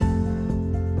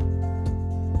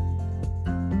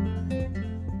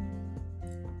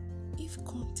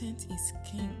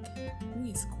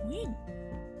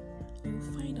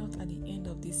not at the end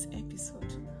of this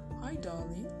episode. Hi,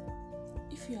 darling.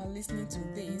 If you are listening to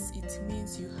this, it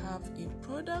means you have a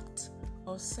product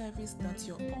or service that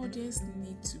your audience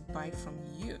need to buy from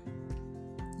you.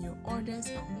 Your audience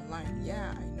are online,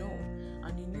 yeah, I know,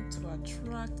 and you need to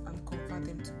attract and convert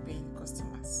them to paying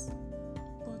customers.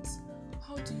 But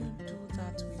how do you do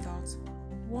that without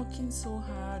working so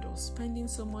hard or spending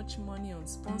so much money on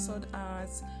sponsored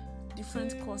ads,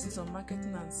 different courses on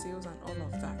marketing and sales and all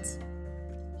of that?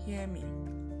 Hear me.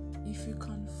 If you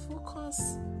can focus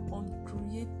on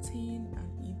creating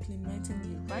and implementing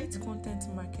the right content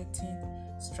marketing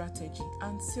strategy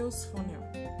and sales funnel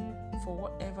for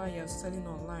whatever you're selling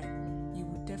online, you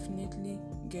will definitely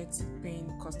get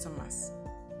paying customers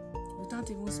without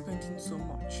even spending so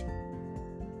much.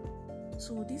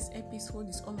 So this episode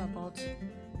is all about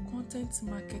content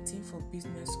marketing for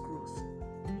business growth.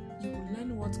 You will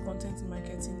learn what content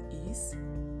marketing is,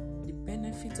 the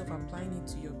benefits of applying it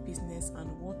to your business, and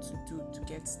what to do to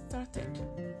get started.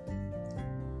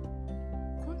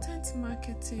 Content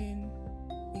marketing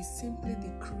is simply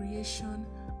the creation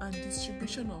and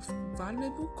distribution of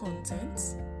valuable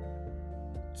content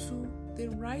to the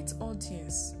right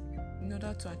audience in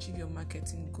order to achieve your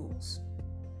marketing goals.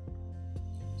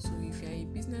 So if you're a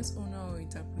business owner or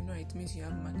entrepreneur, it means you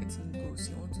have marketing goals.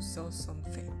 You want to sell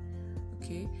something.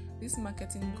 Okay? These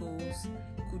marketing goals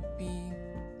could be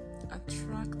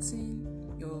attracting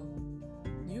your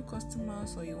new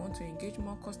customers, or you want to engage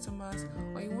more customers,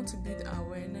 or you want to build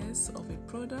awareness of a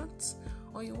product,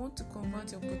 or you want to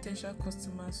convert your potential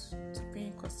customers to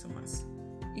paying customers.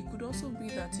 It could also be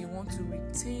that you want to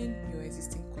retain your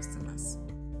existing customers.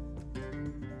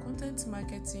 Content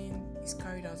marketing is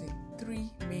carried out in 3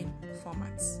 main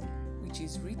formats, which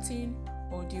is written,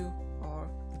 audio, or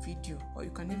video, or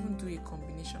you can even do a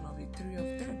combination of the 3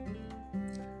 of them.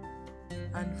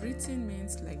 And written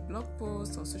means like blog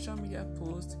posts or social media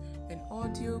posts. Then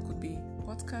audio could be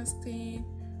podcasting,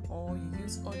 or you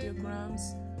use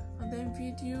audiograms. And then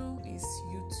video is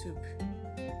YouTube.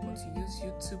 You want to use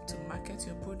YouTube to market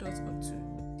your products or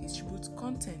to distribute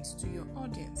content to your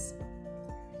audience.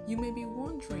 You may be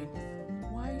wondering,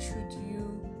 why should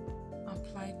you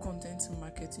apply content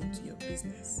marketing to your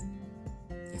business?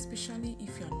 Especially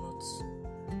if you're not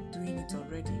doing it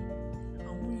already.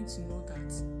 I want you to know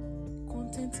that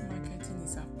content marketing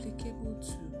is applicable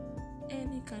to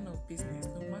any kind of business,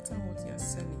 no matter what you're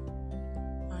selling.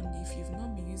 And if you've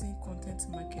not been using content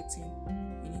marketing,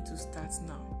 you need to start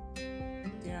now.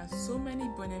 There are so many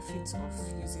benefits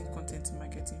of using content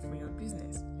marketing for your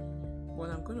business, but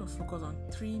I'm going to focus on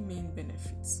 3 main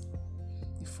benefits.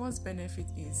 The first benefit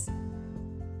is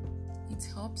it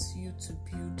helps you to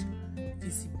build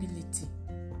visibility.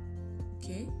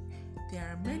 Okay? There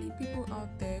are many people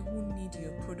out there who need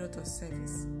your product or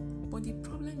service, but the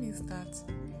problem is that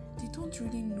they don't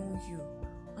really know you,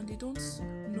 and they don't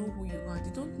know who you are.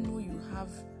 They don't know you have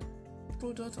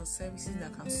products or services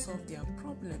that can solve their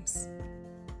problems.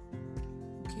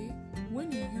 Okay? When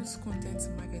you use content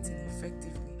marketing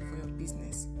effectively for your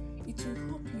business, it will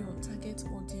help your target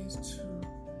audience to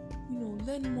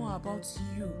learn more about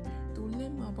you. They'll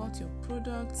learn more about your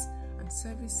products and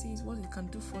services, what it can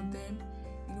do for them.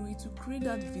 It will create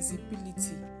that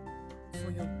visibility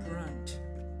for your brand.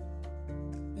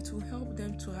 It will help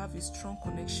them to have a strong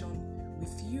connection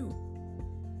with you.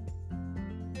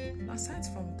 Aside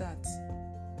from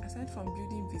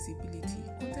building visibility,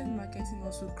 content marketing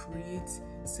also creates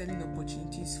selling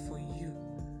opportunities for you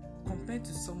compared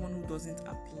to someone who doesn't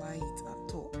apply it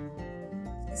at all.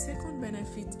 The second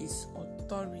benefit is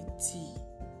authority.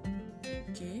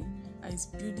 Okay? It's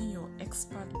building your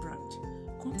expert brand.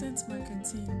 Content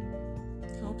marketing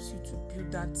helps you to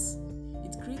build that.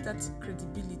 It creates that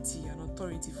credibility and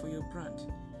authority for your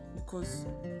brand, because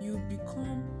you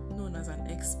become known as an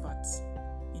expert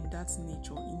in that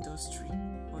niche or industry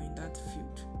or in that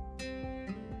field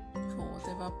for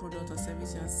whatever product or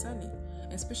service you are selling,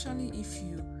 especially if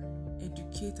you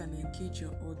educate and engage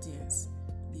your audience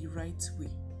the right way.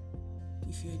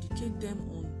 If you educate them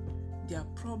on their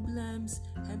problems,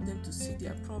 help them to see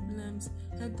their problems,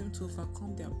 help them to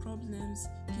overcome their problems,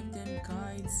 give them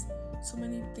guides, so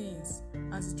many things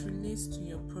as it relates to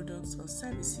your products or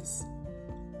services.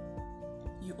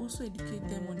 You also educate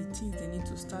them on the things they need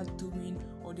to start doing,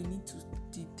 or the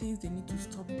things they need to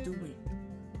stop doing.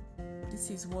 This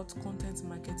is what content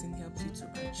marketing helps you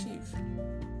to achieve.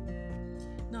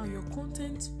 Now, your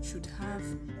content should have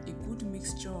a good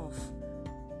mixture of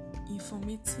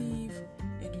informative,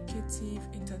 educative,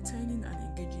 entertaining,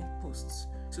 and engaging posts.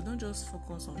 So don't just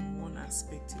focus on one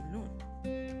aspect alone.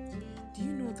 Do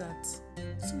you know that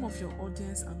some of your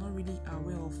audience are not really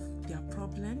aware of their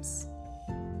problems?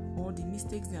 or the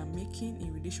mistakes they are making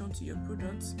in relation to your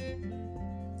products,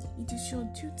 it is your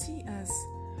duty as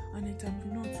an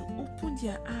entrepreneur to open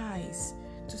their eyes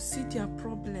to see their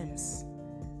problems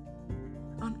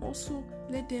and also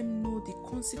let them know the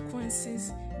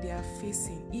consequences they are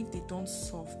facing if they don't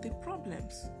solve the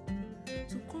problems.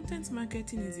 So content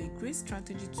marketing is a great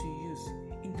strategy to use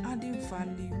in adding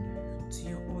value to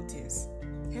your audience,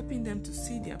 helping them to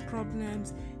see their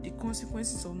problems, the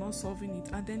consequences of not solving it,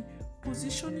 and then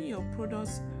positioning your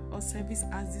products or service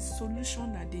as the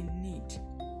solution that they need.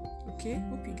 Okay,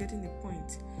 hope you're getting the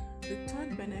point. The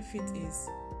third benefit is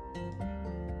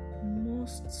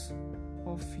most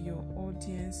of your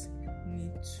audience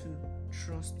need to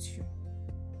trust you.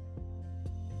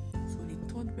 So the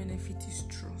third benefit is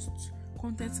trust.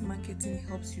 Content marketing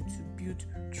helps you to build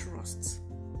trust.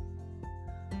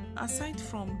 Aside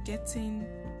from getting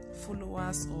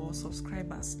followers or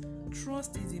subscribers,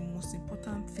 trust is the most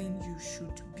important thing you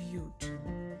should build.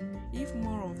 If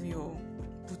more of your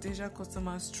potential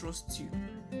customers trust you,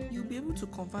 you'll be able to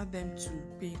convert them to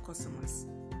paying customers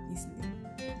easily.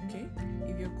 Okay?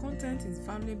 If your content is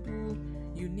valuable,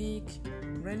 unique,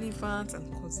 relevant,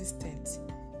 and consistent,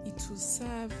 it will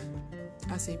serve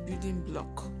as a building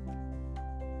block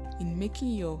in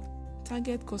making your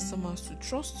target customers to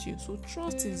trust you. So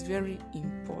trust is very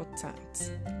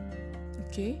important.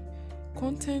 Okay?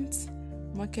 Content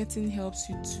marketing helps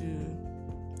you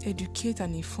to educate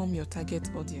and inform your target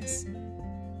audience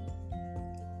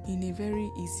in a very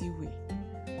easy way.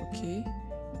 Okay?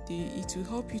 It will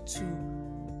help you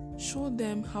to show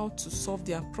them how to solve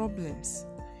their problems.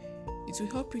 It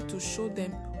will help you to show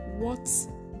them what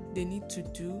they need to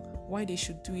do, why they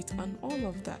should do it, and all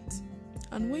of that.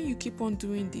 And when you keep on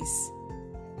doing this,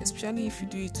 especially if you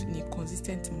do it in a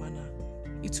consistent manner,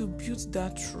 it will build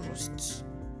that trust.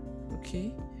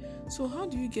 Okay? So how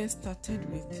do you get started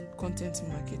with content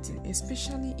marketing,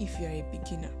 especially if you are a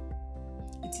beginner?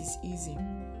 It is easy.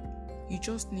 You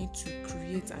just need to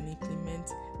create and implement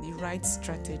the right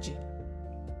strategy.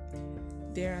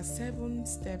 There are 7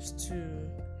 steps to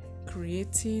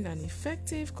creating an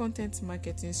effective content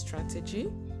marketing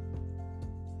strategy.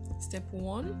 Step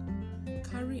 1,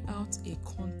 carry out a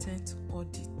content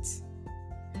audit.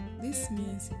 This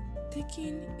means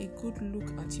taking a good look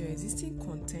at your existing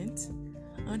content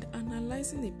and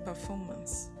analyzing the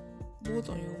performance both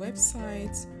on your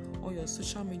website or your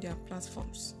social media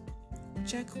platforms.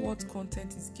 Check what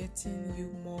content is getting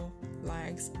you more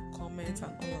likes, comments,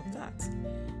 and all of that.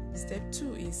 Step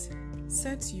 2 is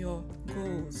set your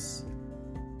goals.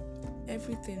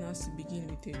 Everything has to begin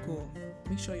with a goal.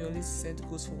 Make sure you always set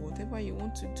goals for whatever you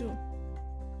want to do.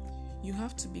 You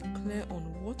have to be clear on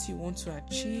what you want to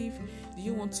achieve. Do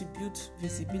you want to build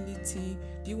visibility?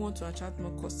 Do you want to attract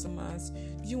more customers?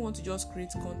 Do you want to just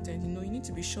create content? You need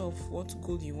to be sure of what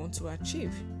goal you want to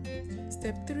achieve.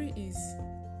 Step 3 is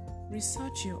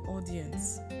research your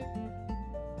audience.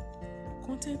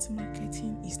 Content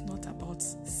marketing is not about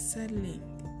selling.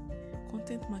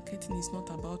 Content marketing is not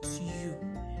about you.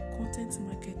 Content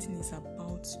marketing is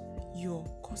about your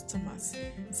customers.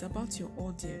 It's about your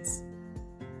audience.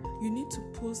 You need to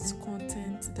post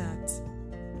content that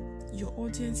your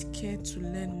audience care to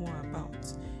learn more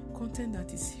about. Content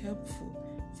that is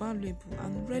helpful, valuable,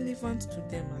 and relevant to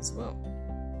them as well.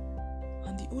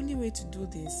 And the only way to do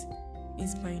this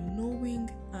is by knowing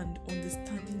and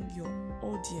understanding your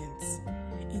audience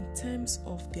in terms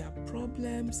of their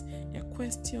problems, their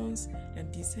questions, their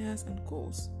desires, and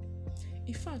goals.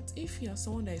 In fact, if you are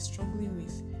someone that is struggling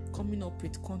with coming up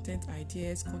with content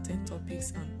ideas, content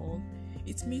topics, and all,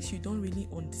 it means you don't really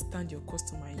understand your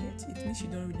customer yet. It means you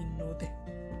don't really know them.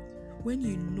 When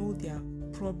you know their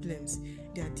problems,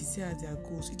 their desires, their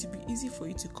goals, it will be easy for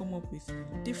you to come up with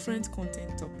different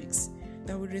content topics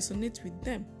that will resonate with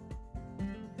them.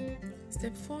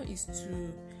 Step 4 is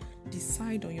to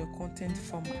decide on your content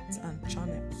format and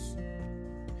channels.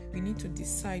 You need to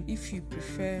decide if you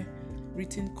prefer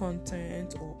written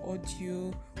content or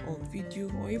audio or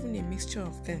video or even a mixture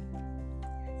of them.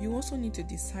 You also need to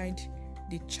decide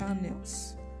the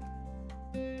channels.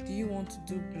 Do you want to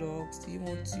do blogs? Do you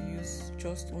want to use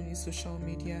just only social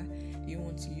media? Do you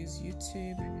want to use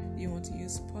YouTube? Do you want to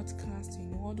use podcasts?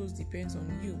 All those depends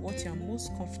on you, what you're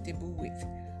most comfortable with.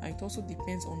 And it also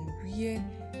depends on where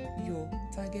your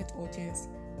target audience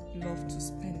love to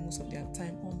spend most of their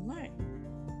time online.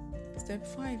 Step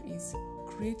 5 is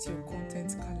create your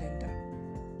content calendar.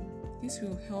 This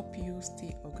will help you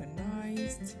stay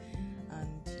organized and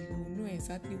you will know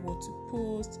exactly what to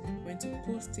post, when to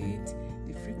post it,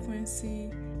 the frequency,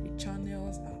 the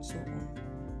channels, and so on.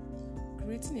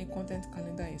 Creating a content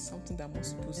calendar is something that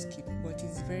most people skip, but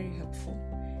it's very helpful.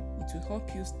 It will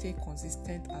help you stay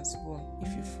consistent as well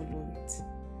if you follow it.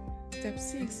 Step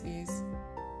 6 is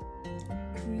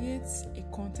create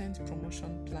a content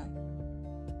promotion plan.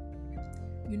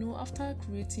 After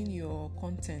creating your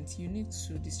content, you need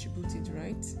to distribute it,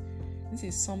 right? This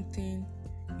is something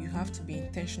you have to be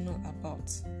intentional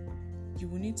about. You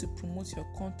will need to promote your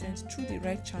content through the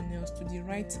right channels to the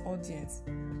right audience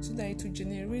so that it will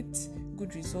generate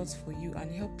good results for you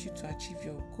and help you to achieve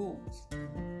your goals.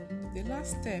 The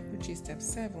last step, which is step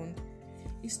 7,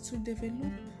 is to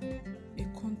develop a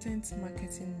content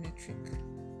marketing metric.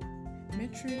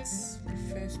 Metrics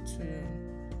refers to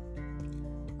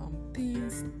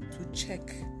things to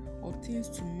check or things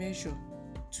to measure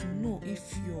to know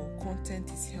if your content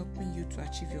is helping you to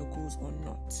achieve your goals or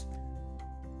not.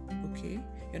 Okay,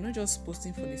 you're not just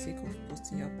posting for the sake of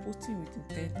posting, you're posting with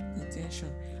intention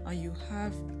and you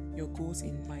have your goals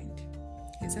in mind.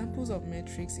 Examples of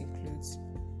metrics includes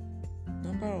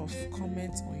number of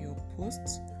comments on your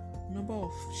post, number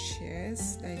of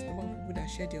shares, that is number of people that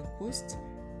shared your post,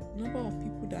 number of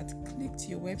people that clicked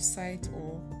your website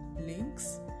or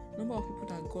links, number of people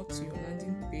that got to your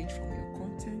landing page from your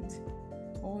content.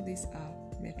 All these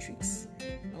are metrics.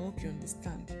 I hope you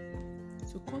understand.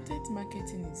 So content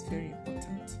marketing is very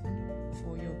important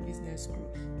for your business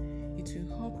growth. It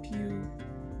will help you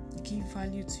give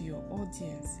value to your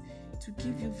audience, to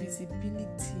give you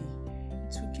visibility,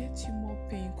 to get you more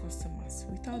paying customers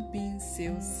without being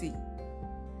salesy.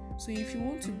 So if you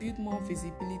want to build more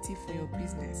visibility for your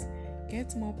business,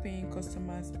 get more paying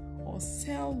customers, or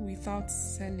sell without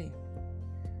selling,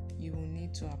 you will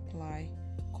need to apply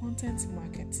content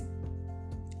marketing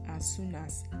as soon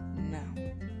as now.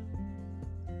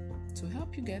 To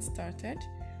help you get started,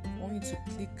 I want you to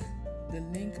click the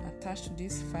link attached to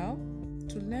this file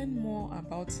to learn more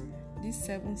about these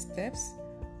 7 steps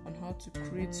on how to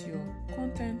create your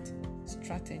content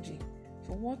strategy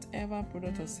for whatever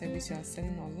product or service you are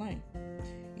selling online.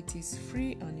 It is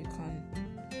free and you can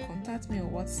contact me on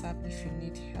WhatsApp if you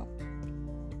need help.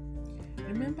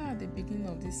 Remember at the beginning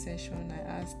of this session, I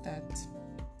asked that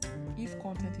if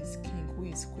content is king, who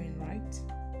is queen, right?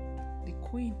 The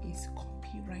queen is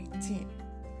copywriting.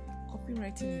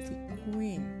 Copywriting is the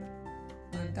queen,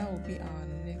 and that will be our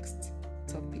next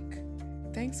topic.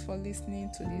 Thanks for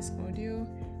listening to this audio.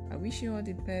 I wish you all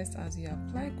the best as you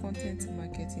apply content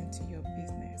marketing to your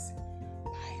business.